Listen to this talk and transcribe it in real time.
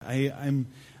I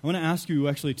want to ask you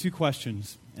actually two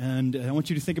questions, and I want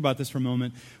you to think about this for a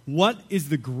moment. What is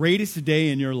the greatest day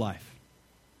in your life?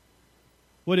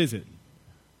 What is it?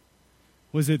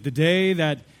 Was it the day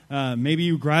that maybe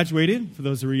you graduated, for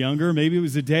those who are younger? Maybe it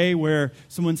was the day where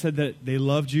someone said that they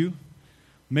loved you.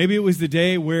 Maybe it was the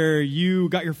day where you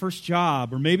got your first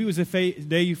job, or maybe it was the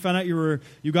day you found out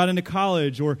you got into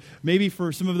college, or maybe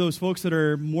for some of those folks that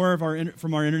are more of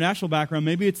from our international background,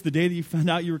 maybe it's the day that you found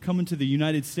out you were coming to the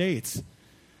United States.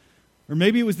 Or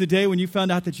maybe it was the day when you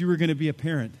found out that you were going to be a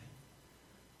parent.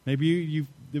 Maybe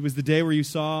it was the day where you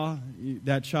saw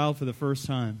that child for the first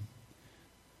time.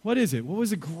 What is it? What was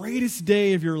the greatest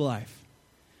day of your life?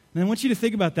 And I want you to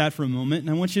think about that for a moment, and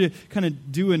I want you to kind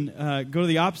of go to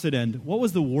the opposite end. What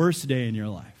was the worst day in your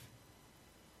life?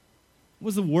 What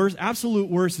was the absolute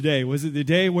worst day? Was it the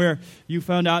day where you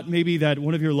found out maybe that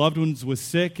one of your loved ones was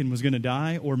sick and was going to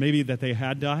die, or maybe that they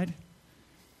had died?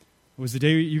 Was the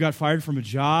day you got fired from a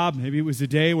job? Maybe it was the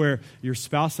day where your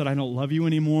spouse said, I don't love you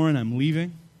anymore and I'm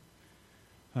leaving.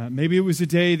 Maybe it was the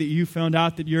day that you found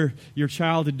out that your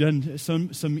child had done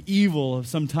some evil of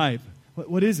some type.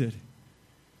 What is it?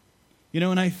 You know,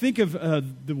 when I think of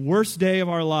the worst day of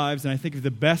our lives and I think of the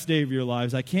best day of your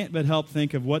lives, I can't but help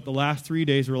think of what the last 3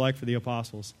 days were like for the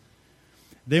apostles.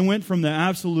 They went from the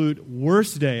absolute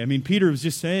worst day. I mean, Peter was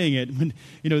just saying it when,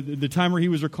 the time where he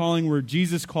was recalling where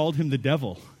Jesus called him the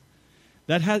devil.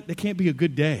 That can't be a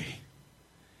good day.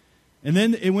 And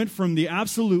then it went from the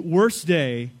absolute worst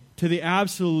day to the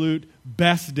absolute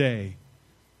best day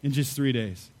in just 3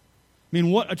 days. I mean,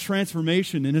 what a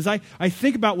transformation. And as I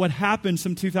think about what happened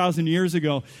some 2,000 years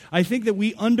ago, I think that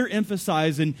we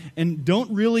underemphasize and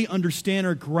don't really understand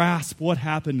or grasp what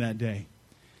happened that day.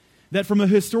 That from a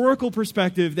historical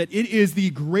perspective, that it is the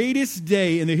greatest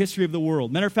day in the history of the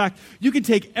world. Matter of fact, you can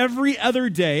take every other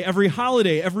day, every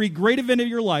holiday, every great event of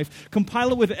your life,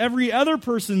 compile it with every other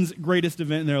person's greatest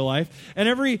event in their life, and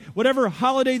whatever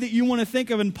holiday that you want to think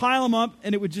of and pile them up,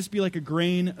 and it would just be like a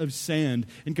grain of sand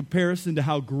in comparison to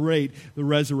how great the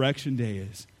resurrection day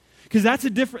is. Because that's a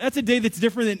day that's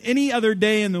different than any other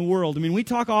day in the world. I mean, we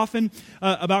talk often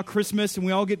about Christmas, and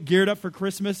we all get geared up for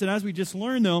Christmas. And as we just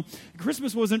learned, though,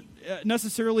 Christmas wasn't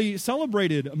necessarily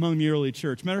celebrated among the early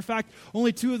church. Matter of fact,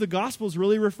 only 2 of the Gospels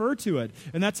really refer to it,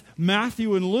 and that's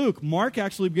Matthew and Luke. Mark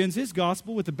actually begins his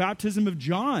Gospel with the baptism of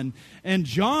John, and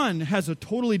John has a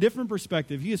totally different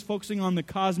perspective. He is focusing on the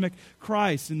cosmic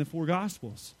Christ in the 4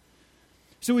 Gospels.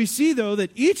 So we see, though,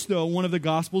 that one of the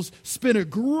Gospels spent a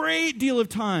great deal of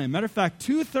time. Matter of fact,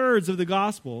 2/3 of the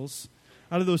Gospels,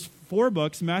 out of those 4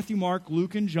 books, Matthew, Mark,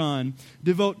 Luke, and John,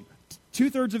 devote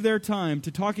 2/3 of their time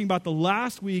to talking about the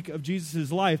last week of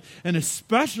Jesus' life, and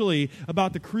especially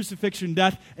about the crucifixion,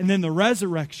 death, and then the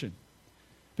resurrection.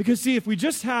 Because, see, if we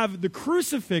just have the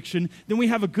crucifixion, then we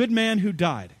have a good man who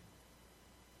died.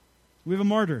 We have a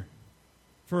martyr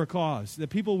for a cause that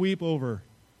people weep over.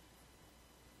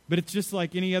 But it's just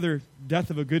like any other death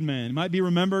of a good man. It might be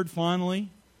remembered fondly,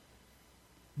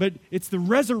 but it's the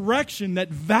resurrection that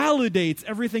validates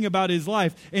everything about his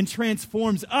life and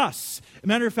transforms us. As a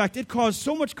matter of fact, it caused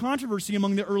so much controversy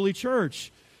among the early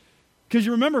church. Because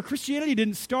you remember, Christianity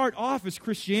didn't start off as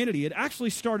Christianity. It actually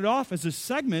started off as a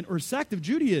segment or sect of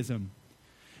Judaism.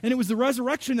 And it was the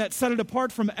resurrection that set it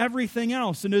apart from everything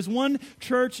else. And as one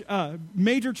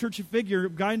major church figure, a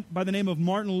guy by the name of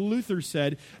Martin Luther,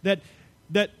 said that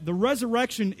the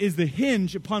resurrection is the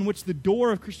hinge upon which the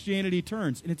door of Christianity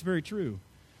turns. And it's very true.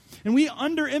 And we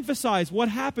underemphasize what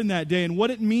happened that day and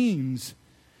what it means.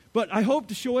 But I hope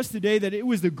to show us today that it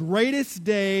was the greatest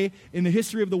day in the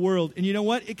history of the world. And you know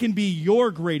what? It can be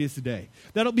your greatest day.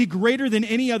 That'll be greater than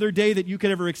any other day that you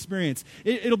could ever experience.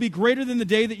 It'll be greater than the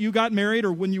day that you got married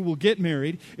or when you will get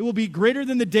married. It will be greater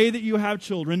than the day that you have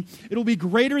children. It'll be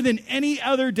greater than any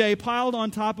other day piled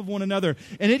on top of one another.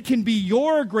 And it can be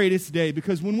your greatest day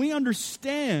because when we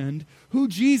understand who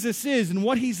Jesus is and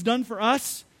what he's done for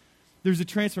us, there's a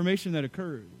transformation that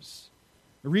occurs,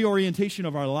 a reorientation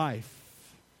of our life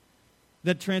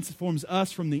that transforms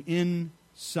us from the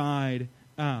inside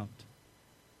out.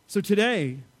 So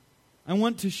today, I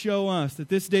want to show us that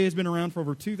this day has been around for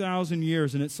over 2,000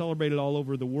 years and it's celebrated all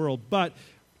over the world. But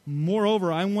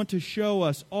moreover, I want to show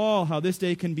us all how this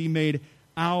day can be made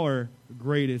our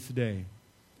greatest day.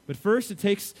 But first, it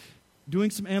takes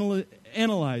doing some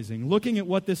analyzing, looking at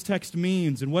what this text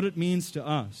means and what it means to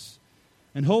us.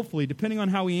 And hopefully, depending on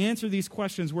how we answer these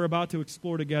questions we're about to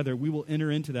explore together, we will enter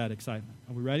into that excitement.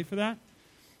 Are we ready for that?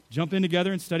 Jump in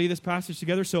together and study this passage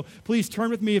together. So please turn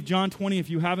with me of John 20 if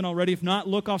you haven't already. If not,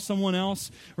 look off someone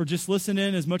else or just listen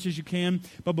in as much as you can.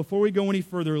 But before we go any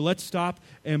further, let's stop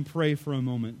and pray for a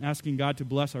moment, asking God to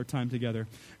bless our time together.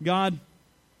 God,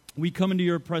 we come into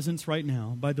your presence right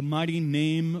now by the mighty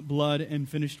name, blood, and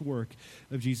finished work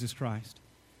of Jesus Christ.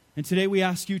 And today we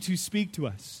ask you to speak to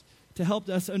us, to help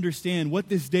us understand what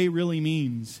this day really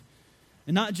means.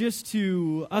 And not just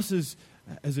to us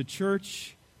as a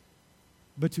church,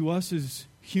 but to us as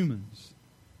humans.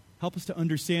 Help us to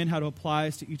understand how to apply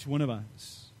this to each one of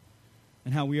us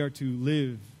and how we are to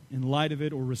live in light of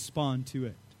it or respond to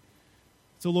it.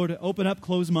 So, Lord, open up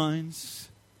closed minds,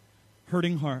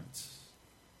 hurting hearts,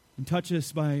 and touch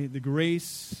us by the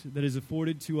grace that is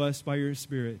afforded to us by your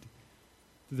Spirit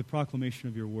through the proclamation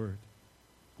of your word.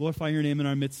 Glorify your name in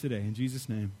our midst today. In Jesus'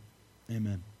 name,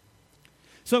 amen.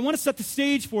 So I want to set the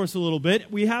stage for us a little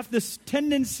bit. We have this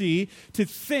tendency to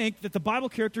think that the Bible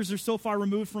characters are so far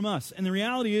removed from us. And the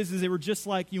reality is they were just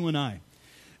like you and I.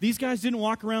 These guys didn't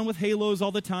walk around with halos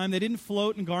all the time. They didn't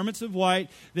float in garments of white,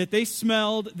 that they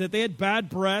smelled, that they had bad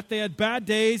breath, they had bad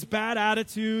days, bad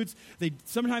attitudes.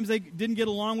 Sometimes they didn't get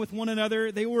along with one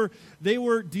another. They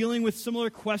were dealing with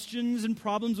similar questions and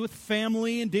problems with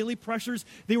family and daily pressures.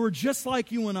 They were just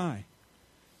like you and I.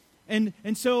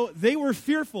 And so they were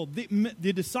fearful.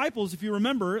 The disciples, if you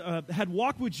remember, had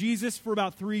walked with Jesus for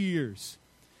about 3 years.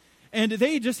 And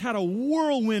they just had a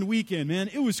whirlwind weekend, man.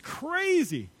 It was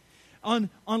crazy.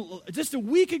 On just a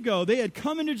week ago, they had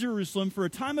come into Jerusalem for a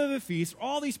time of a feast.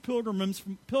 All these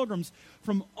pilgrims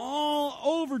from all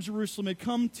over Jerusalem had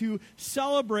come to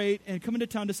celebrate and come into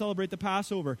town to celebrate the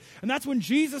Passover. And that's when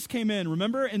Jesus came in,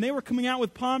 remember? And they were coming out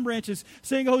with palm branches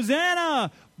saying,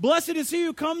 "Hosanna! Blessed is he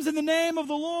who comes in the name of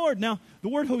the Lord." Now, the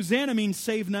word Hosanna means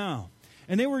save now.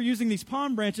 And they were using these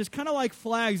palm branches kind of like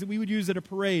flags that we would use at a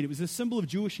parade. It was a symbol of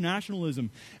Jewish nationalism.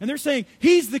 And they're saying,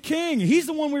 he's the king. He's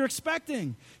the one we're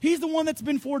expecting. He's the one that's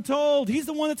been foretold. He's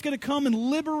the one that's going to come and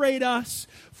liberate us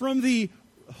from the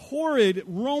horrid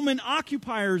Roman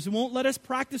occupiers who won't let us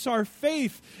practice our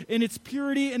faith in its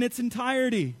purity and its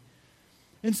entirety.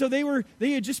 And so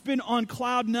they had just been on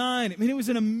cloud nine. I mean, it was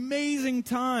an amazing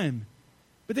time.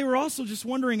 But they were also just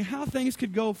wondering how things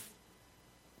could go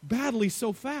badly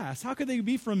so fast. How could they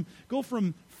go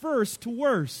from first to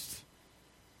worst?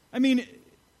 I mean,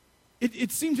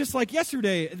 it seemed just like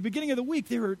yesterday, at the beginning of the week,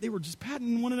 they were just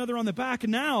patting one another on the back,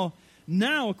 and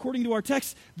now, according to our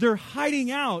text, they're hiding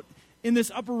out in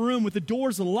this upper room with the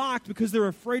doors locked because they're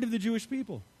afraid of the Jewish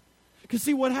people. Because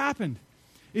see, what happened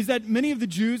is that many of the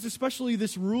Jews, especially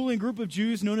this ruling group of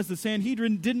Jews known as the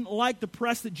Sanhedrin, didn't like the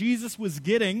press that Jesus was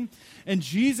getting, and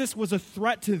Jesus was a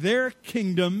threat to their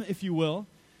kingdom, if you will.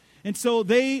 And so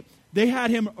they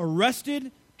had him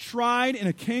arrested, tried in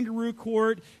a kangaroo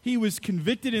court. He was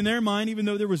convicted in their mind, even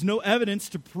though there was no evidence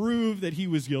to prove that he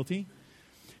was guilty.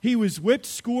 He was whipped,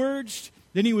 scourged,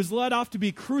 then he was led off to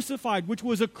be crucified, which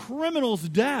was a criminal's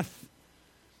death.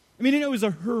 I mean, it was a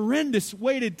horrendous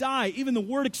way to die. Even the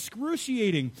word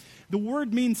excruciating, the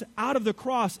word means out of the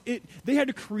cross. They had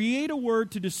to create a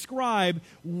word to describe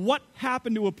what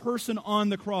happened to a person on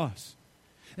the cross.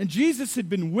 And Jesus had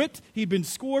been whipped, he'd been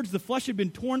scourged, the flesh had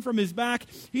been torn from his back,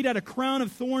 he'd had a crown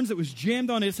of thorns that was jammed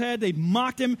on his head, they'd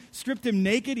mocked him, stripped him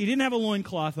naked, he didn't have a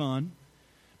loincloth on.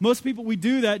 Most people, we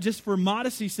do that just for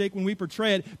modesty's sake when we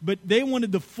portray it, but they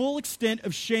wanted the full extent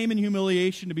of shame and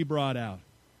humiliation to be brought out.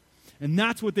 And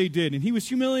that's what they did, and he was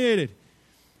humiliated.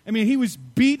 I mean, he was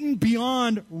beaten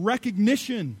beyond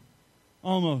recognition,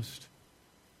 almost.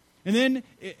 And then,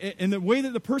 and the way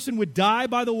that the person would die,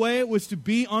 by the way, was to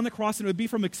be on the cross, and it would be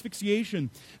from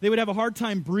asphyxiation. They would have a hard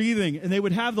time breathing, and they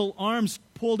would have the arms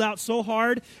pulled out so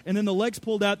hard, and then the legs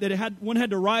pulled out that one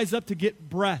had to rise up to get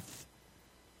breath.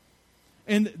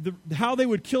 And how they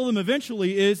would kill them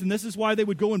eventually is, and this is why they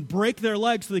would go and break their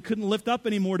legs so they couldn't lift up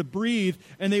anymore to breathe,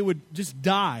 and they would just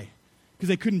die because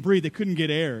they couldn't breathe, they couldn't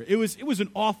get air. It was an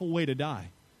awful way to die.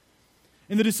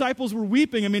 And the disciples were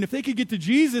weeping. I mean, if they could get to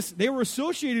Jesus, they were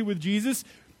associated with Jesus,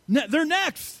 they're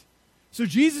next. So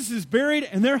Jesus is buried,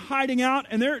 and they're hiding out,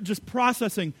 and they're just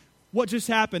processing what just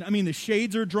happened. I mean, the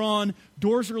shades are drawn,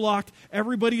 doors are locked,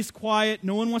 everybody's quiet,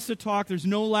 no one wants to talk, there's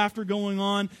no laughter going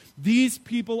on. These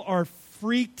people are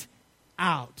freaked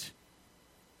out.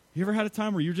 You ever had a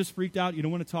time where you're just freaked out, you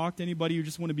don't want to talk to anybody, you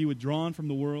just want to be withdrawn from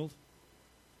the world?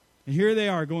 And here they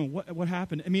are going, what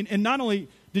happened? I mean, and not only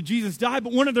did Jesus die,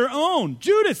 but one of their own,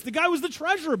 Judas, the guy was the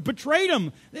treasurer, betrayed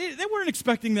him. They weren't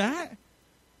expecting that.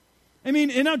 I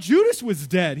mean, and now Judas was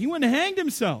dead. He went and hanged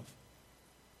himself.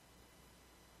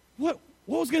 What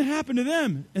was going to happen to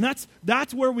them? And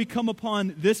that's where we come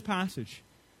upon this passage.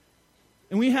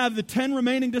 And we have the 10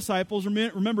 remaining disciples.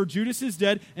 Remember, Judas is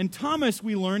dead, and Thomas,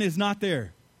 we learn, is not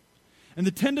there. And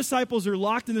the 10 disciples are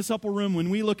locked in this upper room when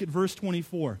we look at verse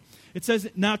 24. It says,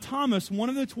 now Thomas, one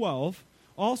of the 12,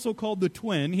 also called the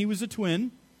twin, he was a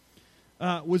twin,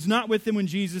 was not with them when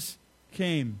Jesus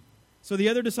came. So the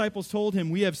other disciples told him,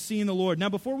 "We have seen the Lord." Now,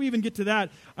 before we even get to that,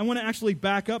 I want to actually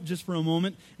back up just for a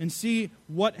moment and see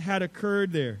what had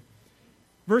occurred there.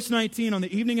 Verse 19, on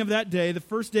the evening of that day, the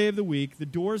first day of the week, the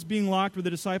doors being locked where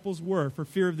the disciples were for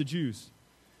fear of the Jews.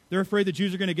 They're afraid the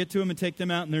Jews are going to get to them and take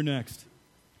them out, and they're next.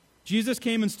 Jesus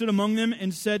came and stood among them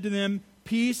and said to them,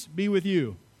 "Peace be with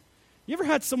you." You ever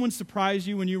had someone surprise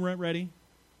you when you weren't ready?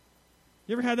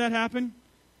 You ever had that happen?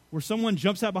 Where someone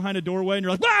jumps out behind a doorway and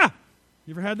you're like, "Ah!"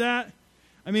 You ever had that?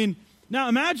 I mean, now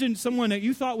imagine someone that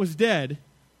you thought was dead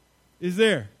is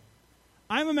there.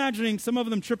 I'm imagining some of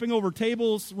them tripping over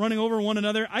tables, running over one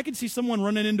another. I could see someone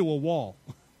running into a wall.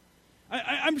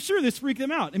 I'm sure this freaked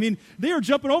them out. I mean, they are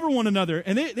jumping over one another,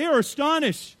 and they are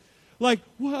astonished. Like,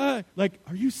 what? Like,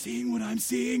 are you seeing what I'm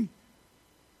seeing?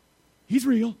 He's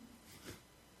real.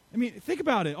 I mean, think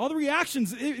about it. All the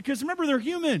reactions, because remember, they're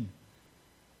human.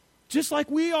 Just like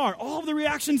we are. All of the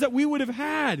reactions that we would have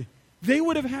had, they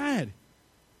would have had.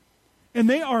 And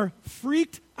they are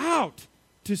freaked out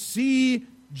to see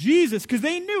Jesus, because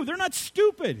they knew. They're not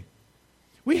stupid.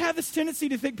 We have this tendency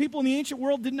to think people in the ancient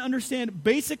world didn't understand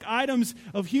basic items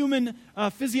of human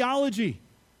physiology.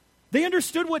 They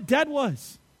understood what dead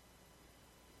was.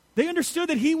 They understood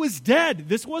that he was dead.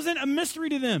 This wasn't a mystery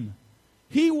to them.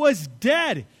 He was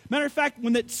dead. Matter of fact,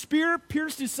 when that spear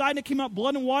pierced his side and it came out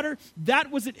blood and water,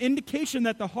 that was an indication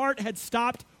that the heart had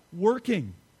stopped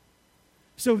working.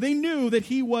 So they knew that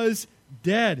he was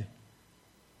dead.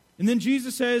 And then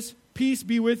Jesus says, "Peace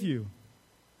be with you."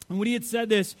 And when he had said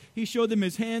this, he showed them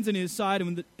his hands and his side,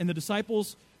 and the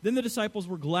disciples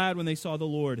were glad when they saw the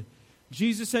Lord.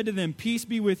 Jesus said to them, "Peace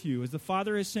be with you. As the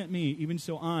Father has sent me, even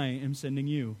so I am sending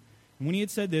you." And when he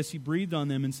had said this, he breathed on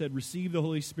them and said, "Receive the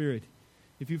Holy Spirit.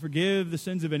 If you forgive the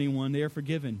sins of anyone, they are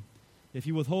forgiven. If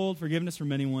you withhold forgiveness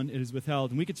from anyone, it is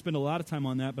withheld." And we could spend a lot of time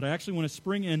on that, but I actually want to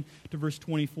spring in to verse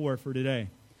 24 for today.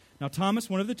 Now Thomas,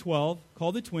 one of the 12,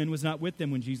 called the twin, was not with them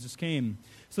when Jesus came.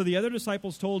 So the other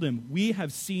disciples told him, "We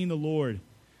have seen the Lord."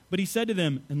 But he said to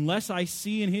them, "Unless I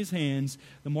see in his hands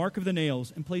the mark of the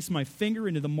nails, and place my finger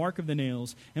into the mark of the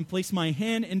nails, and place my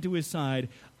hand into his side,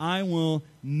 I will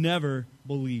never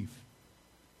believe."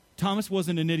 Thomas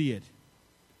wasn't an idiot.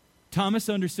 Thomas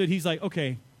understood. He's like,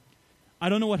 "Okay, I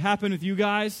don't know what happened with you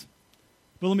guys,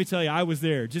 but let me tell you, I was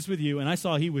there just with you, and I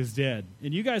saw he was dead.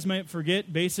 And you guys might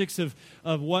forget basics of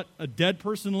what a dead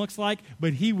person looks like,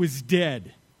 but he was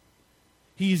dead.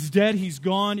 He's dead. He's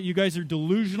gone. You guys are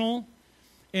delusional.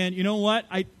 And you know what?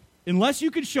 Unless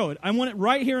you can show it, I want it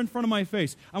right here in front of my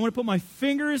face. I want to put my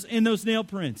fingers in those nail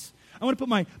prints. I want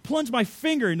to plunge my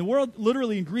finger. In the word,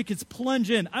 literally in Greek, it's plunge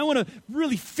in. I want to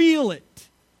really feel it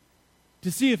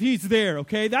to see if he's there,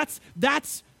 okay?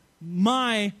 That's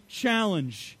my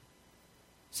challenge.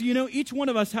 So, each one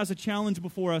of us has a challenge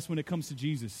before us when it comes to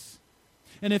Jesus.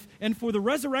 And for the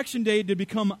resurrection day to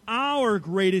become our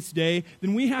greatest day,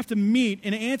 then we have to meet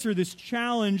and answer this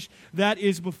challenge that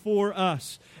is before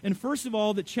us. And first of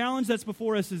all, the challenge that's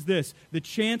before us is this: the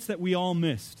chance that we all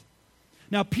missed.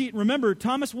 Now, remember,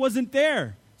 Thomas wasn't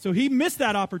there, so he missed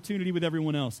that opportunity with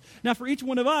everyone else. Now, for each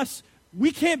one of us,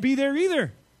 we can't be there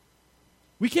either.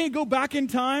 We can't go back in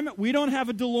time. We don't have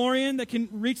a DeLorean that can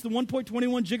reach the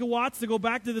 1.21 gigawatts to go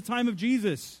back to the time of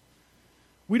Jesus.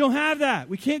 We don't have that.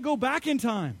 We can't go back in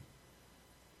time.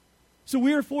 So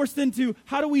we are forced into,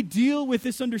 how do we deal with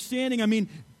this understanding? I mean,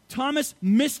 Thomas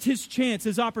missed his chance,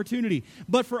 his opportunity.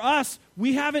 But for us,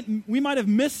 we might have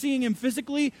missed seeing him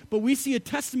physically, but we see a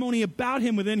testimony about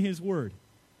him within his word.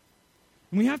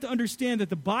 And we have to understand that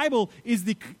the Bible is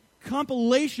the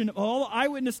compilation of all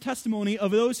eyewitness testimony of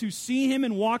those who see him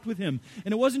and walked with him.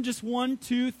 And it wasn't just 1,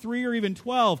 2, 3, or even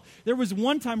 12. There was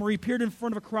one time where he appeared in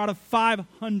front of a crowd of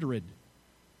 500.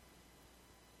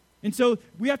 And so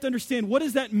we have to understand, what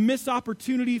is that missed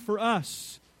opportunity for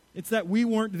us? It's that we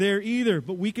weren't there either,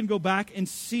 but we can go back and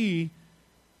see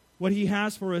what he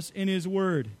has for us in his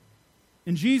word.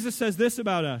 And Jesus says this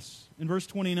about us in verse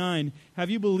 29,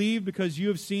 "Have you believed because you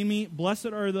have seen me? Blessed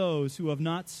are those who have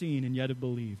not seen and yet have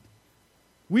believed."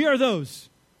 We are those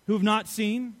who have not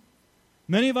seen.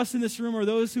 Many of us in this room are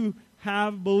those who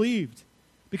have believed,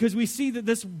 because we see that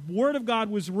this word of God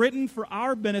was written for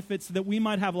our benefit so that we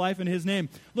might have life in his name.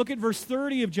 Look at verse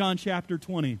 30 of John chapter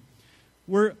 20,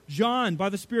 where John, by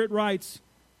the Spirit, writes,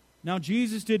 "Now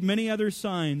Jesus did many other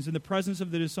signs in the presence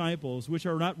of the disciples, which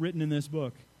are not written in this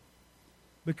book.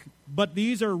 But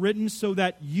these are written so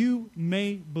that you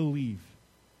may believe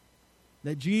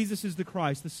that Jesus is the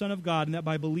Christ, the Son of God, and that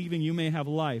by believing you may have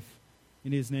life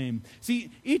in his name."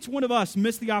 See, each one of us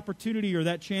missed the opportunity or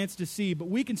that chance to see, but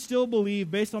we can still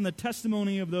believe based on the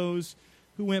testimony of those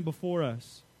who went before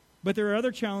us. But there are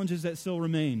other challenges that still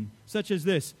remain, such as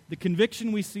this, the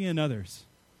conviction we see in others.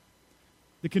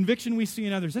 The conviction we see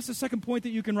in others. That's the second point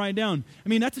that you can write down. I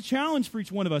mean, that's a challenge for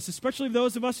each one of us, especially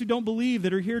those of us who don't believe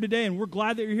that are here today, and we're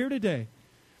glad that you're here today.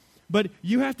 But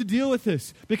you have to deal with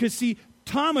this because, see,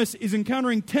 Thomas is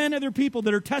encountering 10 other people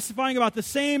that are testifying about the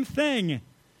same thing,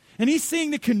 and he's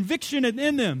seeing the conviction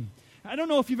in them. I don't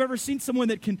know if you've ever seen someone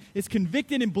that is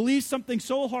convicted and believes something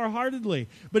so wholeheartedly,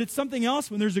 but it's something else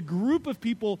when there's a group of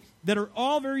people that are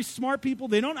all very smart people.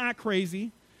 They don't act crazy.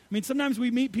 I mean, sometimes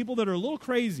we meet people that are a little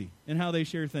crazy in how they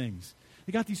share things.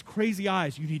 They got these crazy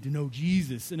eyes. You need to know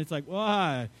Jesus. And it's like, well,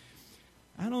 I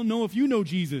don't know if you know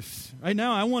Jesus. Right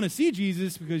now, I want to see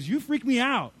Jesus because you freak me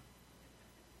out.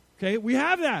 Okay, we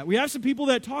have that. We have some people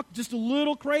that talk just a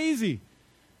little crazy.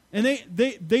 And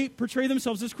they portray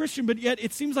themselves as Christian, but yet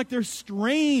it seems like they're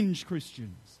strange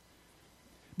Christians.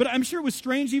 But I'm sure it was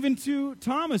strange even to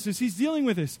Thomas as he's dealing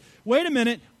with this. Wait a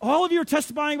minute, all of you are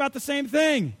testifying about the same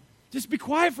thing. Just be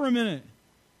quiet for a minute.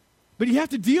 But you have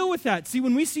to deal with that. See,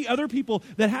 when we see other people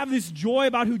that have this joy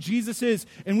about who Jesus is,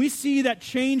 and we see that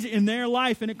change in their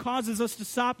life, and it causes us to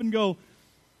stop and go,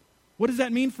 what does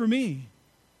that mean for me?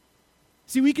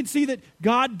 See, we can see that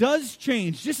God does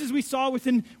change, just as we saw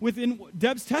within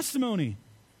Deb's testimony.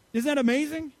 Isn't that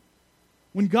amazing?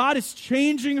 When God is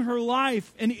changing her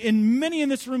life, and many in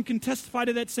this room can testify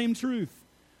to that same truth,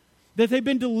 that they've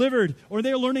been delivered, or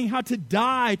they're learning how to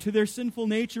die to their sinful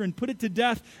nature and put it to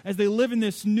death as they live in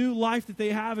this new life that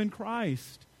they have in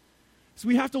Christ. So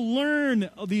we have to learn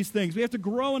these things. We have to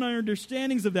grow in our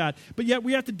understandings of that. But yet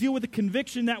we have to deal with the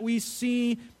conviction that we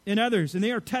see in others. And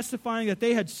they are testifying that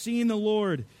they had seen the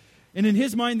Lord. And in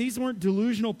his mind, these weren't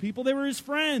delusional people. They were his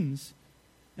friends.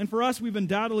 And for us, we've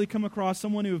undoubtedly come across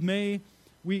someone who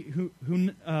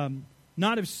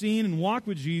not have seen and walked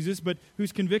with Jesus, but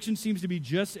whose conviction seems to be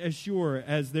just as sure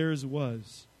as theirs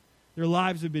was. Their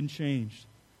lives have been changed.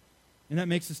 And that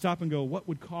makes us stop and go, what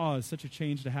would cause such a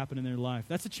change to happen in their life?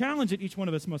 That's a challenge that each one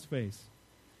of us must face.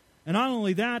 And not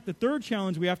only that, the third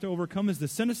challenge we have to overcome is the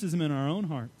cynicism in our own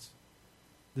hearts.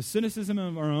 The cynicism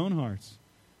of our own hearts.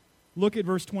 Look at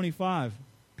verse 25.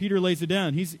 Peter lays it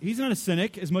down. He's not a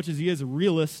cynic as much as he is a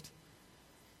realist.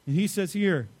 And he says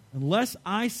here, unless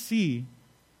I see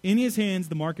in his hands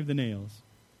the mark of the nails,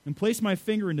 and place my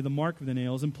finger into the mark of the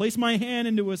nails, and place my hand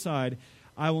into his side,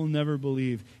 I will never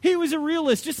believe. He was a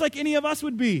realist, just like any of us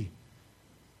would be.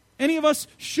 Any of us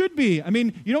should be. I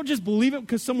mean, you don't just believe it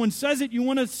because someone says it. You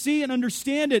want to see and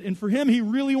understand it. And for him, he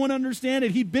really wanted to understand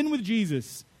it. He'd been with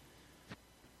Jesus.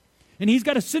 And he's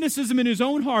got a cynicism in his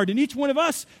own heart. And each one of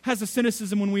us has a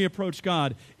cynicism when we approach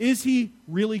God. Is he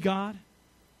really God?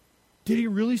 Did he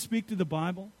really speak to the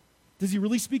Bible? Does he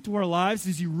really speak to our lives?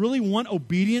 Does he really want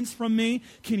obedience from me?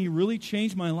 Can he really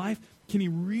change my life? Can he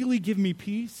really give me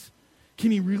peace? Can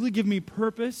he really give me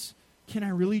purpose? Can I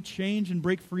really change and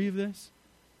break free of this?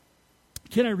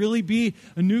 Can I really be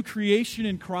a new creation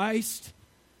in Christ?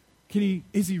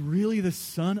 Is he really the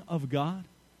Son of God?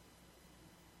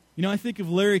 You know, I think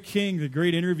of Larry King, the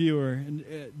great interviewer, and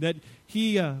that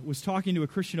he was talking to a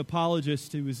Christian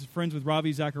apologist who was friends with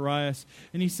Ravi Zacharias,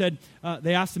 and he said,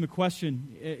 they asked him a question.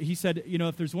 He said, you know,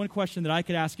 if there's one question that I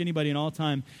could ask anybody in all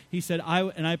time, he said,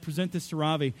 I present this to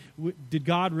Ravi, did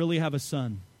God really have a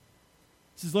son?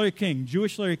 This is Larry King,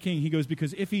 Jewish Larry King. He goes,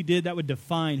 because if he did, that would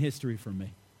define history for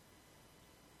me.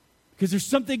 Because there's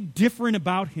something different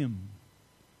about him,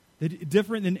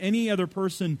 different than any other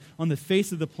person on the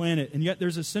face of the planet, and yet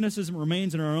there's a cynicism that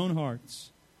remains in our own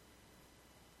hearts.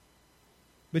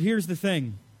 But here's the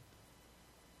thing.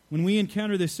 When we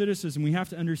encounter this cynicism, we have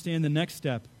to understand the next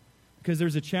step, because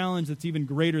there's a challenge that's even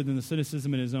greater than the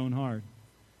cynicism in his own heart.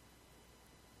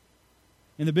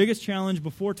 And the biggest challenge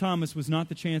before Thomas was not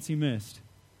the chance he missed,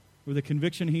 or the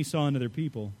conviction he saw in other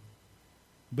people,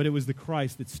 but it was the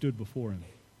Christ that stood before him.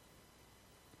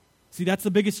 See, that's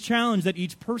the biggest challenge that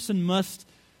each person must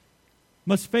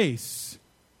face.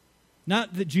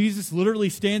 Not that Jesus literally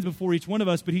stands before each one of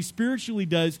us, but he spiritually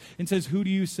does and says, who do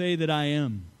you say that I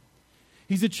am?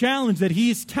 He's a challenge that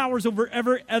he towers over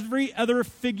every other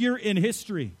figure in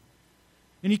history.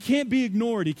 And he can't be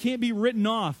ignored. He can't be written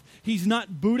off. He's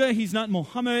not Buddha. He's not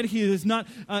Muhammad. He is not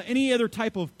any other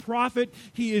type of prophet.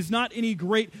 He is not any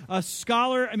great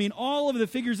scholar. I mean, all of the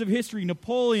figures of history,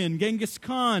 Napoleon, Genghis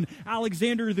Khan,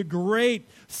 Alexander the Great,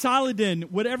 Saladin,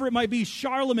 whatever it might be,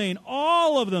 Charlemagne,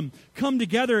 all of them come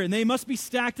together, and they must be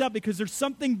stacked up because there's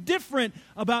something different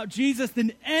about Jesus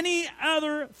than any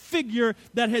other figure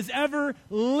that has ever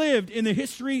lived in the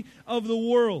history of the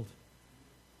world.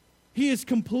 He is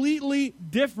completely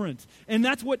different. And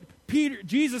that's what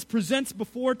Jesus presents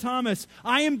before Thomas.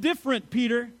 I am different,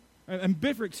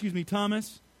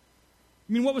 Thomas.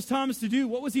 I mean, what was Thomas to do?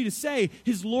 What was he to say?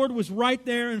 His Lord was right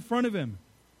there in front of him.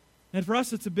 And for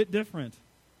us, it's a bit different.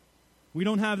 We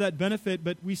don't have that benefit,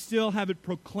 but we still have it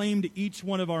proclaimed to each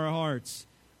one of our hearts.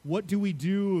 What do we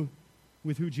do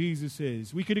with who Jesus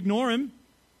is? We could ignore him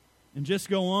and just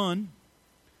go on.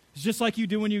 It's just like you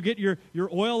do when you get your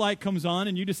oil light comes on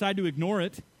and you decide to ignore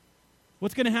it.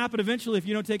 What's going to happen eventually if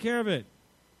you don't take care of it?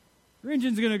 Your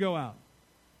engine's going to go out.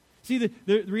 See,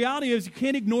 the reality is you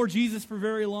can't ignore Jesus for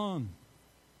very long.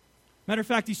 Matter of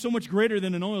fact, he's so much greater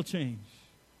than an oil change.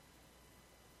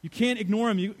 You can't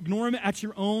ignore him. You ignore him at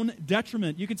your own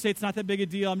detriment. You can say, it's not that big a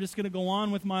deal. I'm just going to go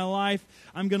on with my life.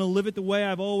 I'm going to live it the way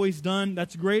I've always done.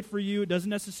 That's great for you. It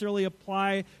doesn't necessarily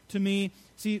apply to me.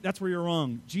 See, that's where you're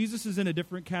wrong. Jesus is in a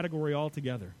different category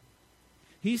altogether.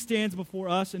 He stands before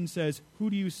us and says,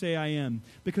 who do you say I am?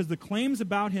 Because the claims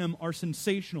about him are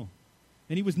sensational.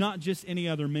 And he was not just any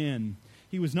other man.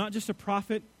 He was not just a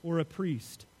prophet or a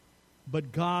priest,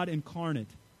 but God incarnate,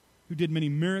 who did many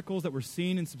miracles that were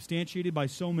seen and substantiated by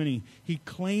so many. He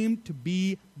claimed to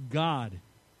be God.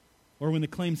 Or when the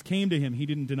claims came to him, he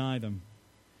didn't deny them.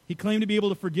 He claimed to be able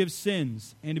to forgive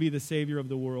sins and to be the Savior of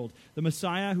the world. The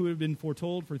Messiah who had been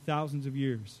foretold for thousands of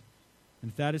years.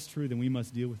 And if that is true, then we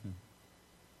must deal with him.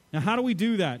 Now, how do we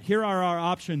do that? Here are our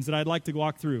options that I'd like to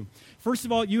walk through. First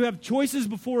of all, you have choices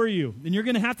before you, and you're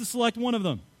going to have to select one of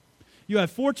them. You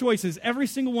have 4 choices. Every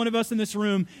single one of us in this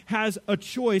room has a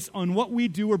choice on what we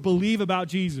do or believe about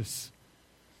Jesus.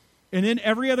 And then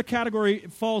every other category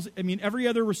every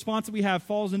other response that we have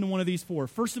falls into one of these 4.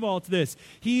 First of all, it's this.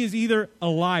 He is either a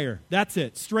liar. That's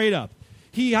it, straight up.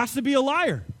 He has to be a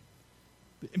liar.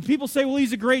 And people say, well,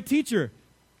 he's a great teacher.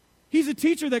 He's a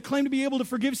teacher that claimed to be able to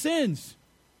forgive sins.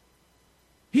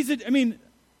 He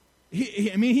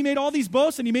made all these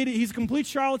boasts, and he's a complete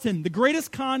charlatan, the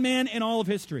greatest con man in all of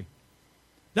history.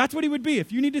 That's what he would be.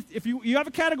 If you have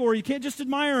a category, you can't just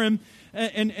admire him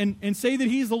and say that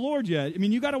he's the Lord yet. I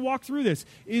mean, you got to walk through this.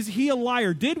 Is he a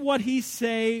liar? Did what he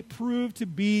say prove to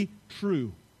be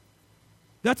true?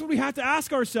 That's what we have to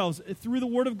ask ourselves through the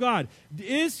Word of God.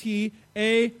 Is he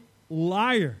a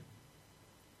liar?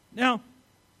 Now,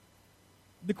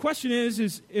 the question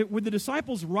is would the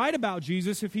disciples write about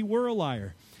Jesus if he were a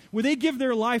liar? Would they give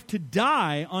their life to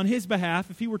die on his behalf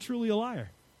if he were truly a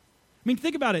liar? I mean,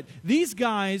 think about it. These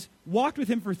guys walked with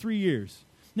him for 3 years.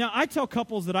 Now, I tell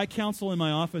couples that I counsel in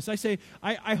my office, I say,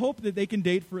 I hope that they can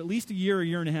date for at least a year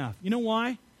and a half. You know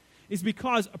why? It's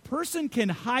because a person can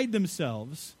hide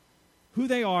themselves, who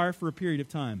they are, for a period of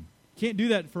time. Can't do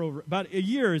that for about a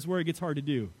year is where it gets hard to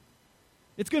do.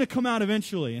 It's going to come out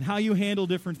eventually, and how you handle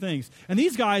different things. And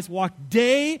these guys walked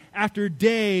day after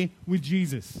day with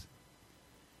Jesus.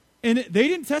 And they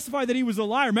didn't testify that he was a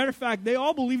liar. Matter of fact, they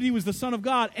all believed he was the Son of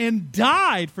God and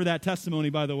died for that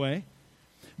testimony, by the way.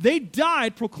 They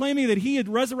died proclaiming that he had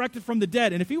resurrected from the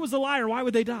dead. And if he was a liar, why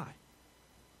would they die?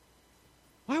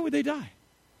 Why would they die?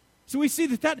 So we see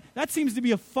that seems to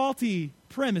be a faulty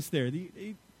premise there.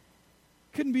 He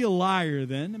couldn't be a liar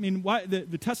then. I mean,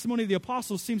 the testimony of the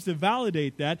apostles seems to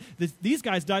validate that. These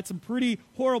guys died some pretty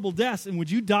horrible deaths. And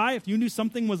would you die if you knew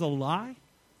something was a lie?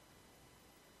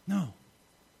 No.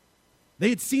 They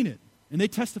had seen it, and they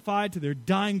testified to their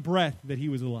dying breath that he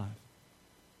was alive,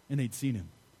 and they'd seen him.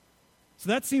 So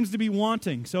that seems to be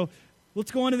wanting. So let's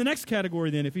go on to the next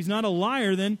category then. If he's not a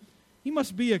liar, then he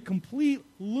must be a complete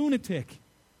lunatic.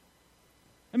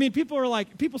 I mean,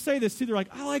 people say this too. They're like,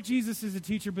 I like Jesus as a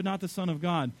teacher, but not the Son of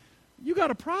God. You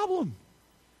got a problem,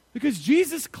 because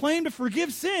Jesus claimed to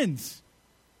forgive sins.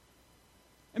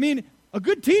 I mean, a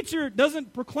good teacher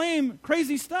doesn't proclaim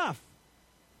crazy stuff.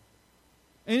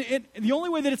 And the only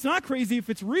way that it's not crazy if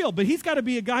it's real, but he's got to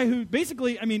be a guy who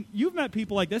basically, I mean, you've met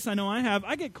people like this. I know I have.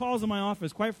 I get calls in my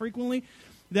office quite frequently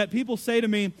that people say to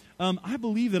me, I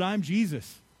believe that I'm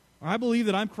Jesus, or I believe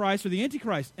that I'm Christ or the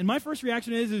Antichrist. And my first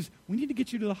reaction is we need to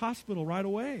get you to the hospital right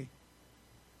away.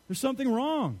 There's something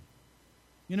wrong,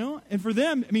 you know? And for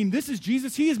them, I mean, this is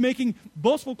Jesus. He is making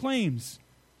boastful claims.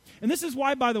 And this is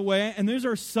why, by the way, and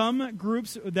there are some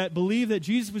groups that believe that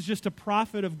Jesus was just a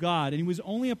prophet of God, and he was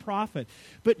only a prophet.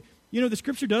 But, you know, the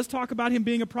Scripture does talk about him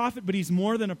being a prophet, but he's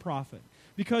more than a prophet.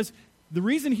 Because the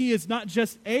reason he is not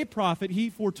just a prophet,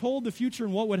 he foretold the future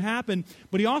and what would happen,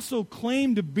 but he also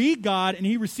claimed to be God, and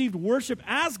he received worship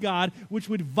as God, which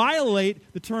would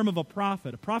violate the term of a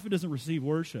prophet. A prophet doesn't receive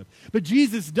worship. But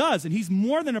Jesus does, and he's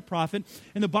more than a prophet,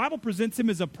 and the Bible presents him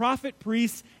as a prophet,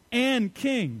 priest, and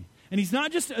king. And he's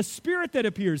not just a spirit that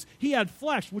appears. He had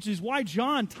flesh, which is why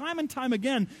John, time and time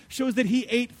again, shows that he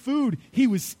ate food. He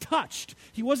was touched.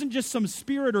 He wasn't just some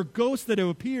spirit or ghost that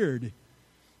appeared.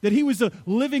 that he was a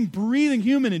living, breathing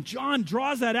human. And John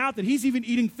draws that out, that he's even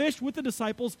eating fish with the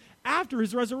disciples after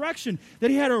his resurrection, that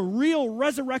he had a real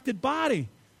resurrected body.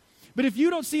 But if you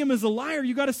don't see him as a liar,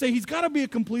 you got to say he's got to be a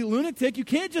complete lunatic. You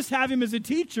can't just have him as a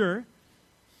teacher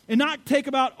and not take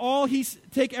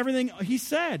everything he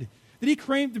said, that he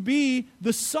claimed to be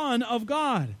the Son of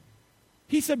God.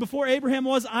 He said, before Abraham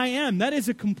was, I am. That is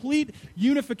a complete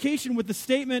unification with the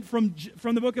statement from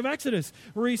the book of Exodus,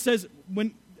 where he says,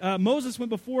 when Moses went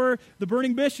before the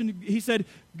burning bush, and he said,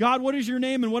 God, what is your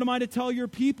name, and what am I to tell your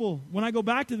people when I go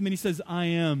back to them? And he says, I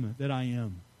am that I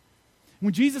am.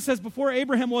 When Jesus says, before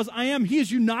Abraham was, I am, he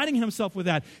is uniting himself with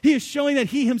that. He is showing that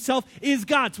he himself is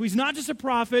God. So he's not just a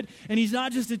prophet, and he's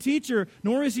not just a teacher,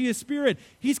 nor is he a spirit.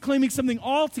 He's claiming something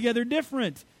altogether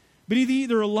different. But he's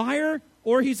either a liar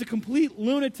or he's a complete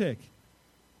lunatic.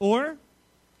 Or,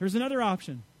 there's another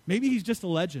option. Maybe he's just a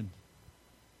legend.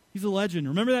 He's a legend.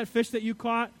 Remember that fish that you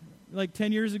caught like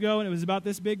 10 years ago and it was about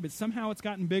this big, but somehow it's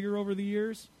gotten bigger over the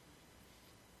years?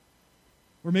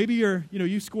 Or maybe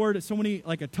you scored so many,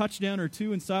 like a touchdown or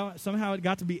two, and somehow it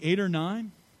got to be 8 or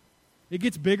 9. It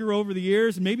gets bigger over the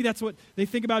years, and maybe that's what they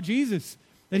think about Jesus,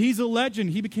 that he's a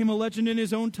legend. He became a legend in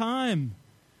his own time.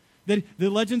 That the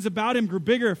legends about him grew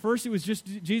bigger. First, it was just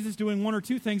Jesus doing 1 or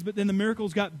 2 things, but then the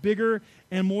miracles got bigger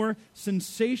and more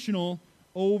sensational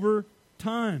over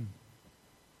time.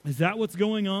 Is that what's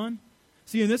going on?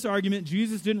 See, in this argument,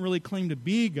 Jesus didn't really claim to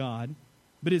be God,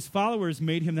 but his followers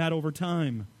made him that over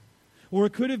time. Or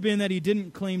it could have been that he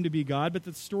didn't claim to be God, but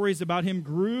the stories about him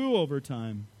grew over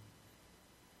time.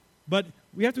 But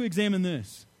we have to examine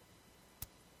this.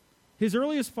 His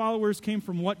earliest followers came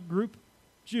from what group?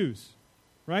 Jews,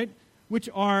 right? Which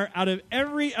are, out of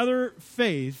every other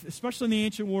faith, especially in the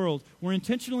ancient world, were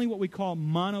intentionally what we call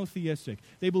monotheistic.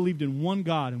 They believed in one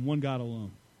God and one God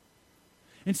alone.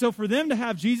 And so for them to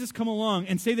have Jesus come along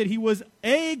and say that he was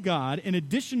a God in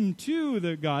addition to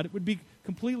the God would be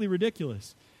completely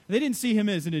ridiculous. They didn't see him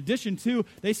as an addition to,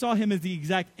 they saw him as the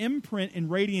exact imprint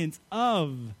and radiance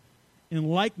of, in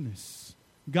likeness,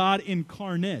 God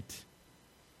incarnate.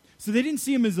 So they didn't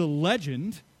see him as a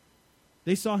legend.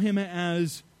 They saw him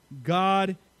as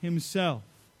God himself.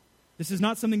 This is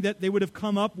not something that they would have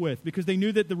come up with because they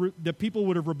knew that the people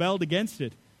would have rebelled against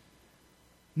it.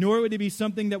 Nor would it be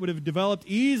something that would have developed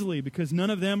easily because none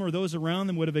of them or those around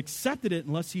them would have accepted it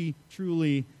unless he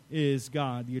truly is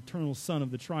God, the eternal Son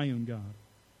of the triune God.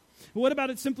 But what about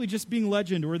it simply just being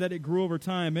legend or that it grew over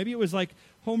time? Maybe it was like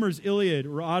Homer's Iliad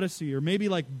or Odyssey, or maybe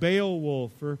like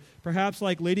Beowulf, or perhaps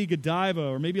like Lady Godiva,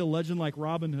 or maybe a legend like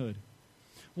Robin Hood.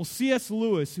 Well, C.S.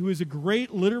 Lewis, who is a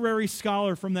great literary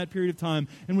scholar from that period of time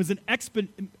and was an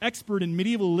expert in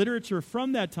medieval literature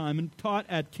from that time and taught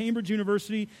at Cambridge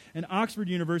University and Oxford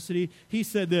University, he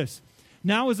said this,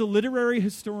 "Now as a literary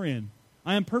historian,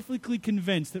 I am perfectly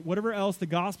convinced that whatever else the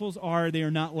Gospels are, they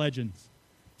are not legends."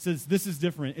 He says, this is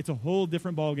different. It's a whole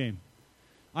different ballgame.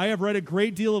 I have read a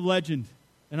great deal of legend,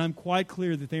 and I'm quite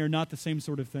clear that they are not the same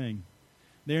sort of thing.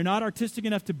 They are not artistic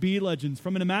enough to be legends.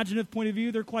 From an imaginative point of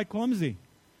view, they're quite clumsy.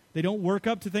 They don't work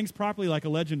up to things properly like a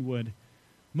legend would.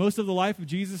 Most of the life of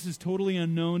Jesus is totally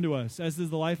unknown to us, as is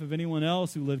the life of anyone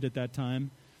else who lived at that time.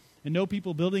 And no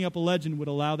people building up a legend would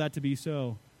allow that to be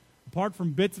so. Apart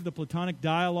from bits of the Platonic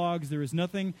dialogues, there is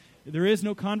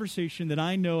no conversation that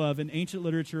I know of in ancient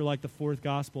literature like the fourth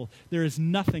gospel. There is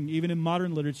nothing, even in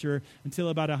modern literature, until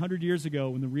about 100 years ago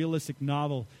when the realistic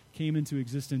novel came into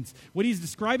existence. What he's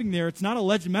describing there, it's not a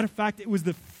legend. Matter of fact, it was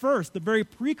the very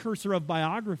precursor of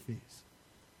biographies.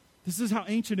 This is how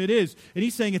ancient it is. And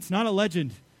he's saying it's not a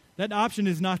legend. That option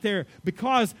is not there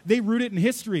because they root it in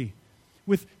history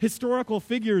with historical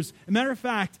figures. As a matter of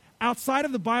fact, outside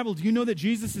of the Bible, do you know that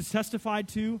Jesus is testified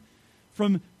to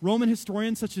from Roman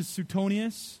historians such as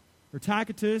Suetonius or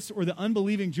Tacitus or the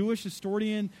unbelieving Jewish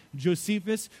historian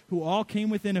Josephus, who all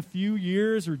came within a few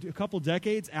years or a couple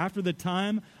decades after the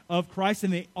time of Christ,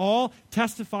 and they all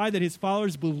testify that his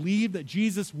followers believed that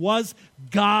Jesus was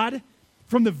God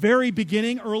from the very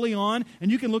beginning, early on.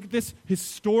 And you can look at this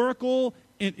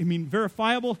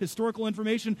verifiable historical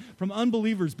information from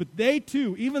unbelievers. But they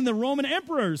too, even the Roman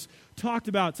emperors talked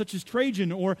about, such as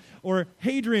Trajan or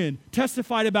Hadrian,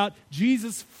 testified about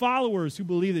Jesus' followers who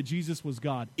believed that Jesus was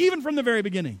God, even from the very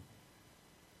beginning.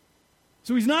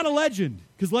 So he's not a legend,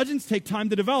 because legends take time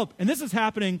to develop. And this is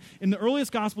happening, in the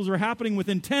earliest Gospels are happening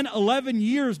within 10, 11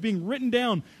 years being written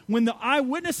down when the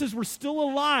eyewitnesses were still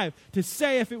alive to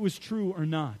say if it was true or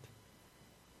not.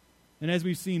 And as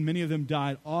we've seen, many of them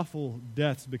died awful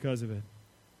deaths because of it.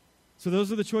 So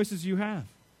those are the choices you have.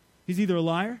 He's either a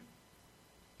liar,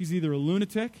 he's either a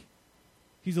lunatic,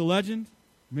 he's a legend,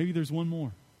 maybe there's one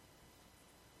more.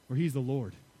 Or he's the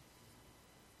Lord.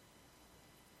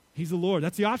 He's the Lord.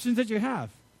 That's the options that you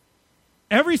have.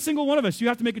 Every single one of us, you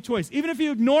have to make a choice. Even if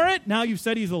you ignore it, now you've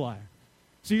said he's a liar.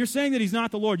 So you're saying that he's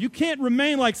not the Lord. You can't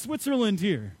remain like Switzerland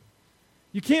here.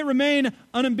 You can't remain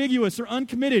unambiguous or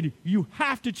uncommitted. You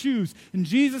have to choose. And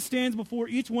Jesus stands before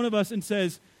each one of us and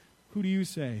says, who do you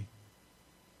say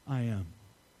I am?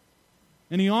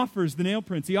 And he offers the nail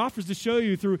prints. He offers to show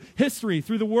you through history,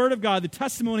 through the Word of God, the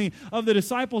testimony of the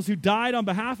disciples who died on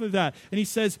behalf of that. And he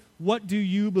says, what do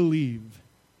you believe?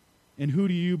 And who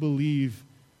do you believe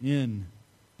in?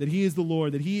 That he is the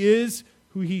Lord, that he is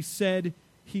who he said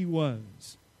he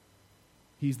was.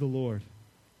 He's the Lord.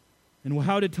 And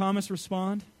how did Thomas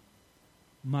respond?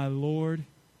 My Lord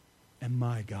and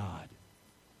my God.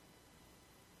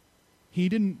 He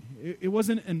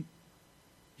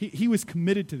was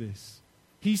committed to this.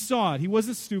 He saw it. He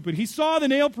wasn't stupid. He saw the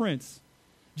nail prints.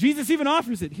 Jesus even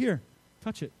offers it. Here,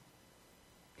 touch it.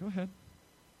 Go ahead.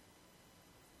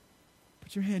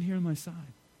 Put your hand here on my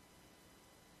side.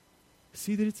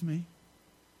 See that it's me.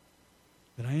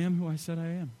 That I am who I said I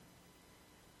am.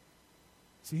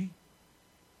 See?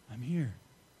 I'm here.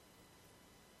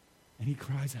 And he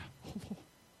cries out, oh Lord,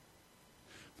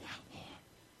 my Lord,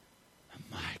 and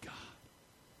my God.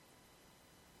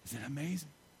 Isn't it amazing?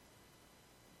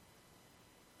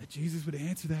 That Jesus would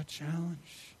answer that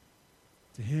challenge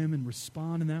to him and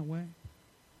respond in that way.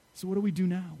 So what do we do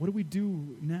now? What do we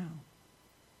do now?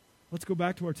 Let's go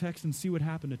back to our text and see what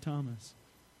happened to Thomas.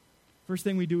 First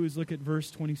thing we do is look at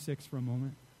verse 26 for a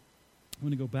moment. I'm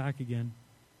going to go back again.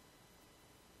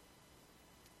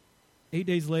 8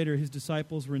 days later, his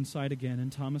disciples were inside again,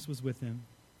 and Thomas was with him.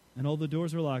 And all the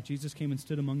doors were locked. Jesus came and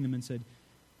stood among them and said,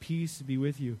 peace be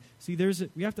with you. See,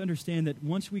 we have to understand that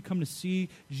once we come to see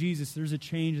Jesus, there's a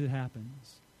change that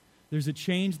happens. There's a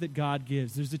change that God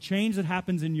gives. There's a change that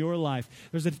happens in your life.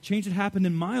 There's a change that happened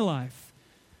in my life.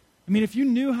 I mean, if you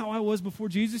knew how I was before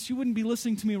Jesus, you wouldn't be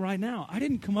listening to me right now. I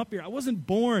didn't come up here. I wasn't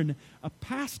born a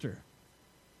pastor.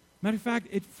 Matter of fact,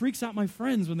 it freaks out my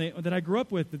friends that I grew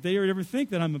up with that they would ever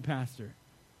think that I'm a pastor.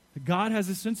 That God has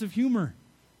a sense of humor.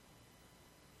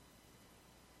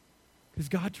 Because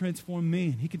God transformed me,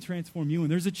 and he can transform you.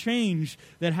 And there's a change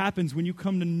that happens when you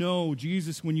come to know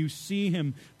Jesus, when you see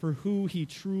him for who he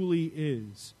truly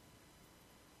is.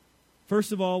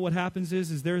 First of all, what happens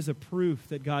is there's a proof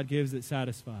that God gives that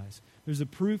satisfies. There's a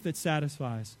proof that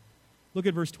satisfies. Look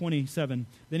at verse 27.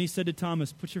 Then he said to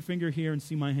Thomas, put your finger here and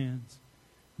see my hands.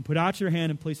 And put out your hand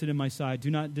and place it in my side. Do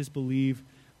not disbelieve,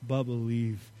 but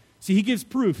believe. See, he gives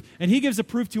proof, and he gives a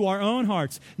proof to our own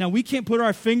hearts. Now, we can't put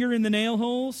our finger in the nail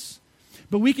holes,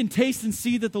 but we can taste and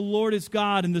see that the Lord is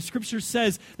God. And the Scripture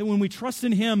says that when we trust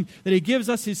in him, that he gives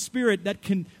us his Spirit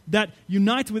that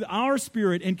unites with our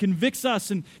spirit and convicts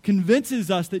us and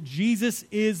convinces us that Jesus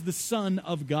is the Son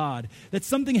of God. That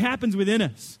something happens within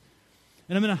us.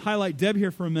 And I'm going to highlight Deb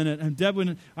here for a minute. And Deb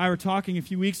and I were talking a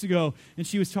few weeks ago, and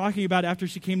she was talking about after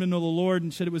she came to know the Lord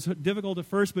and said it was difficult at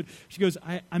first, but she goes,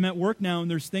 I'm at work now, and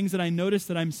there's things that I notice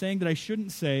that I'm saying that I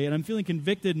shouldn't say, and I'm feeling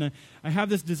convicted, and I have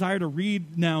this desire to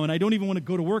read now, and I don't even want to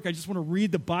go to work. I just want to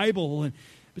read the Bible. And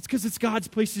it's because it's God's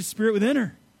placed his Spirit within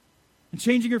her and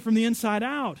changing her from the inside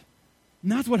out.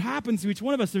 And that's what happens to each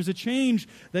one of us. There's a change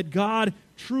that God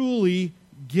truly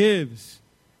gives,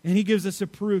 and he gives us a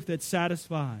proof that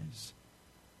satisfies.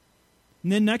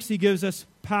 And then next he gives us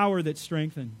power that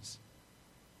strengthens.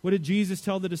 What did Jesus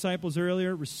tell the disciples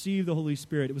earlier? Receive the Holy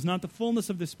Spirit. It was not the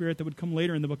fullness of the Spirit that would come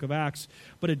later in the book of Acts,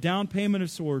 but a down payment of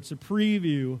sorts, a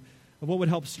preview of what would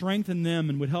help strengthen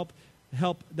them and would help.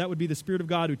 That would be the Spirit of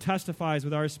God who testifies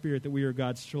with our spirit that we are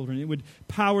God's children. It would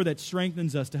power that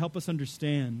strengthens us to help us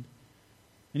understand.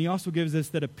 And he also gives us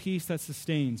that a peace that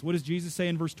sustains. What does Jesus say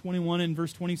in verse 21 and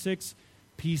verse 26?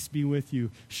 Peace be with you.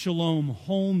 Shalom,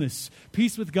 wholeness,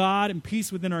 peace with God and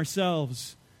peace within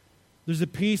ourselves. There's a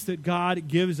peace that God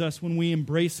gives us when we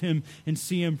embrace him and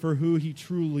see him for who he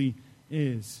truly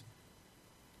is.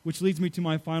 Which leads me to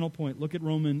my final point. Look at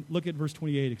verse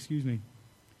 28,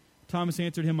 Thomas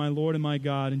answered him, my Lord and my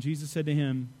God. And Jesus said to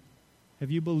him,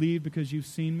 have you believed because you've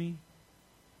seen me?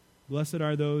 Blessed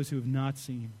are those who have not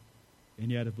seen and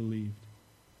yet have believed.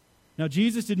 Now,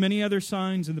 Jesus did many other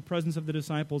signs in the presence of the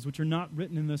disciples, which are not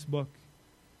written in this book.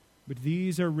 But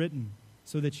these are written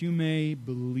so that you may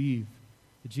believe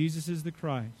that Jesus is the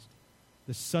Christ,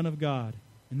 the Son of God,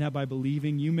 and that by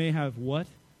believing you may have what?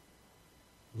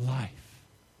 Life.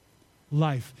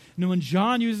 Life. Now, when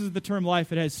John uses the term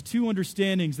life, it has two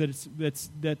understandings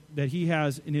that he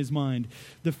has in his mind.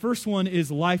 The first one is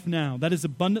life now. That is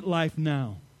abundant life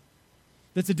now.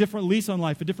 That's a different lease on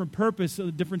life, a different purpose,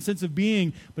 a different sense of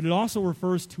being, but it also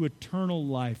refers to eternal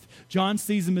life. John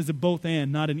sees them as a both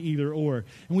and, not an either or.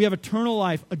 And we have eternal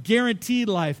life, a guaranteed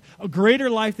life, a greater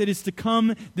life that is to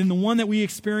come than the one that we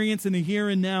experience in the here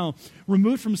and now,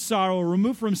 removed from sorrow,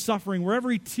 removed from suffering, where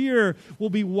every tear will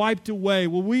be wiped away,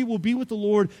 where we will be with the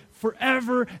Lord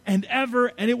forever and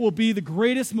ever, and it will be the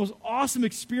greatest, most awesome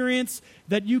experience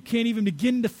that you can't even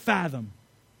begin to fathom.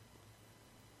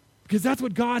 Because that's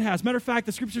what God has. Matter of fact,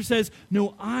 the scripture says,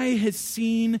 no eye has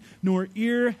seen, nor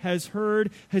ear has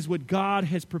heard, has what God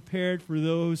has prepared for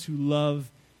those who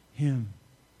love him.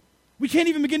 We can't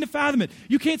even begin to fathom it.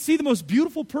 You can't see the most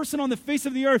beautiful person on the face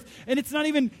of the earth, and it's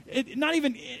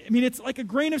it's like a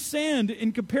grain of sand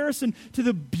in comparison to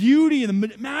the beauty and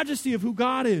the majesty of who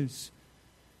God is.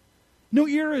 No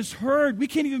ear has heard. We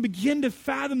can't even begin to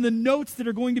fathom the notes that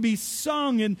are going to be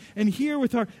sung and hear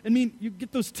with our, you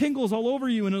get those tingles all over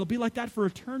you, and it'll be like that for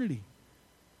eternity.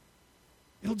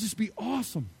 It'll just be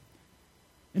awesome.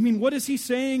 What is he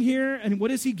saying here, and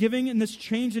what is he giving in this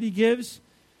change that he gives?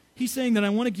 He's saying that I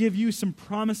want to give you some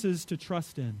promises to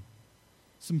trust in.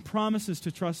 Some promises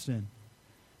to trust in.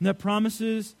 And that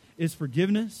promises is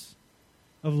forgiveness,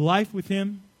 of life with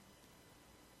him.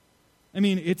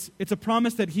 It's a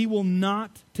promise that he will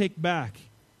not take back.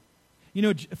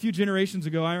 A few generations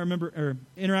ago, I remember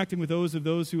interacting with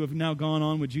those who have now gone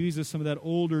on with Jesus, some of that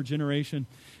older generation.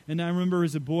 And I remember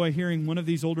as a boy hearing one of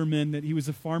these older men that he was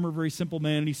a farmer, very simple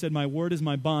man, and he said, "My word is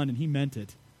my bond," and he meant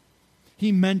it.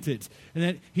 He meant it. And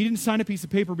that he didn't sign a piece of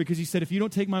paper because he said, if you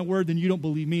don't take my word, then you don't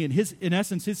believe me. And in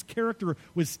essence, his character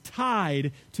was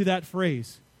tied to that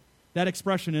phrase, that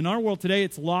expression. In our world today,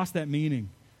 it's lost that meaning.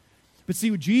 But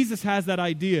see, Jesus has that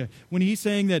idea when he's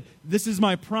saying that this is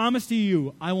my promise to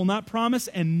you. I will not promise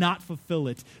and not fulfill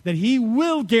it. That he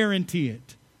will guarantee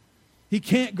it. He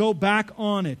can't go back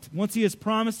on it. Once he has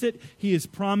promised it, he has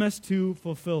promised to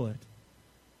fulfill it.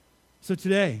 So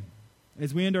today,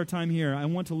 as we end our time here, I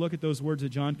want to look at those words that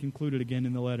John concluded again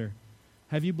in the letter.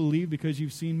 Have you believed because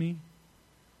you've seen me?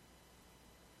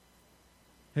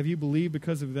 Have you believed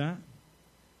because of that?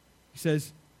 He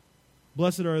says,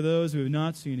 blessed are those who have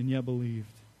not seen and yet believed.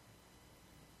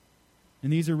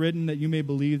 And these are written that you may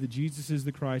believe that Jesus is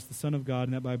the Christ, the Son of God,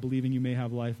 and that by believing you may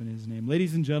have life in his name.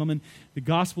 Ladies and gentlemen, the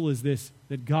gospel is this,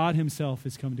 that God himself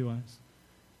has come to us.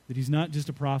 That he's not just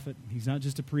a prophet, he's not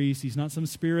just a priest, he's not some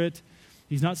spirit,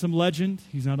 he's not some legend,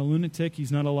 he's not a lunatic,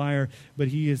 he's not a liar, but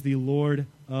he is the Lord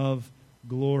of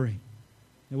glory.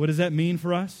 Now, what does that mean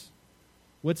for us?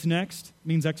 What's next? It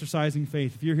means exercising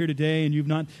faith. If you're here today and you've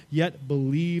not yet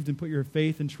believed and put your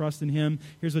faith and trust in him,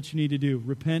 here's what you need to do.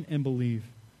 Repent and believe.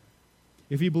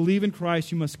 If you believe in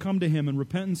Christ, you must come to him, and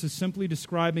repentance is simply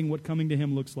describing what coming to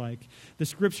him looks like. The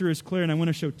scripture is clear, and I want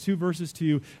to show 2 verses to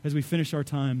you as we finish our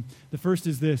time. The first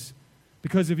is this: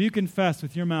 because if you confess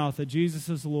with your mouth that Jesus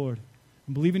is the Lord,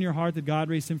 and believe in your heart that God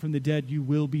raised him from the dead, you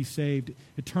will be saved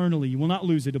eternally. You will not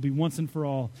lose it. It'll be once and for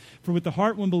all. For with the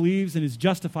heart one believes and is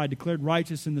justified, declared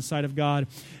righteous in the sight of God,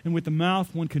 and with the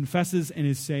mouth one confesses and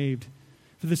is saved.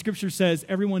 For the scripture says,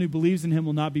 everyone who believes in him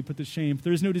will not be put to shame. For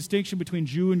there is no distinction between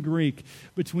Jew and Greek,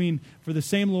 for the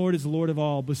same Lord is the Lord of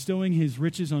all, bestowing his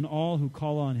riches on all who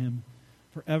call on him.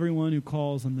 For everyone who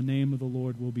calls on the name of the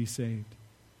Lord will be saved.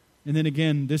 And then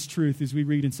again, this truth, as we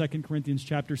read in 2 Corinthians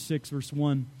chapter 6, verse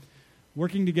 1,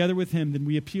 working together with him, then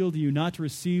we appeal to you not to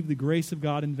receive the grace of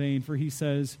God in vain. For he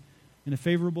says, in a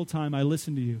favorable time I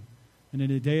listened to you, and in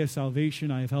a day of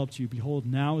salvation I have helped you. Behold,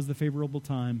 now is the favorable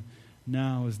time.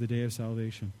 Now is the day of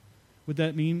salvation. What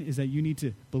that means is that you need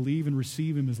to believe and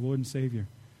receive him as Lord and Savior.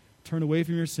 Turn away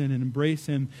from your sin and embrace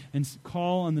him and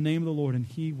call on the name of the Lord, and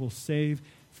he will save,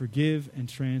 forgive, and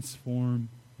transform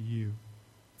you.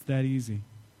 It's that easy.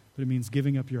 But it means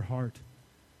giving up your heart.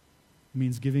 It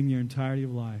means giving your entirety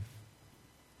of life.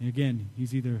 And again,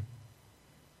 he's either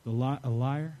a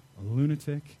liar, a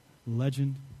lunatic, a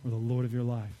legend, or the Lord of your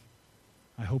life.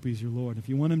 I hope he's your Lord. If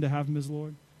you want him to have him as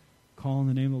Lord, call on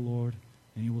the name of the Lord,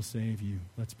 and he will save you.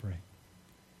 Let's pray.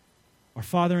 Our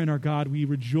Father and our God, we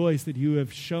rejoice that you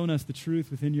have shown us the truth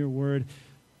within your word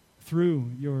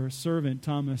through your servant,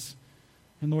 Thomas.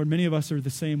 And Lord, many of us are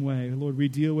the same way. Lord, we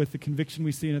deal with the conviction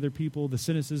we see in other people, the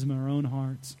cynicism in our own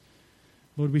hearts.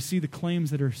 Lord, we see the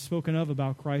claims that are spoken of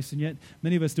about Christ, and yet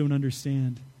many of us don't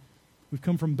understand. We've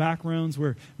come from backgrounds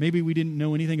where maybe we didn't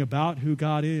know anything about who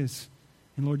God is.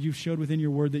 And Lord, you've showed within your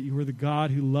word that you are the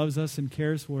God who loves us and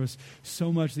cares for us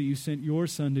so much that you sent your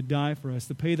Son to die for us,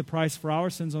 to pay the price for our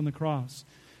sins on the cross,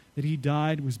 that he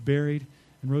died, was buried,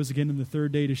 and rose again on the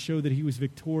third day to show that he was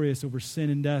victorious over sin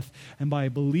and death. And by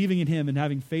believing in him and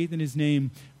having faith in his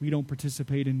name, we don't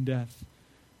participate in death.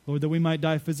 Lord, that we might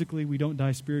die physically, we don't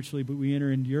die spiritually, but we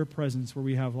enter into your presence where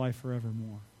we have life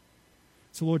forevermore.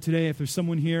 So, Lord, today, if there's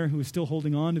someone here who is still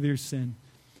holding on to their sin,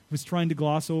 who is trying to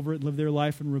gloss over it and live their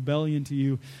life in rebellion to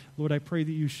you, Lord, I pray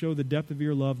that you show the depth of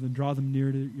your love and draw them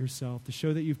near to yourself, to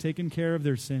show that you've taken care of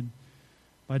their sin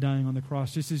by dying on the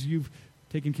cross, just as you've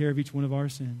taken care of each one of our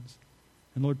sins.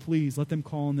 And Lord, please let them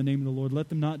call on the name of the Lord. Let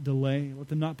them not delay. Let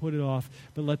them not put it off,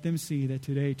 but let them see that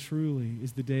today truly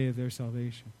is the day of their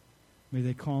salvation. May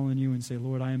they call on you and say,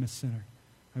 Lord, I am a sinner.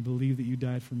 I believe that you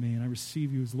died for me, and I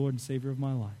receive you as Lord and Savior of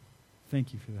my life.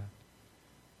 Thank you for that.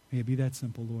 May it be that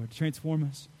simple, Lord. Transform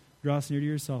us, draw us near to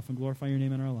yourself, and glorify your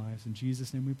name in our lives. In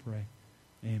Jesus' name we pray.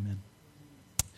 Amen.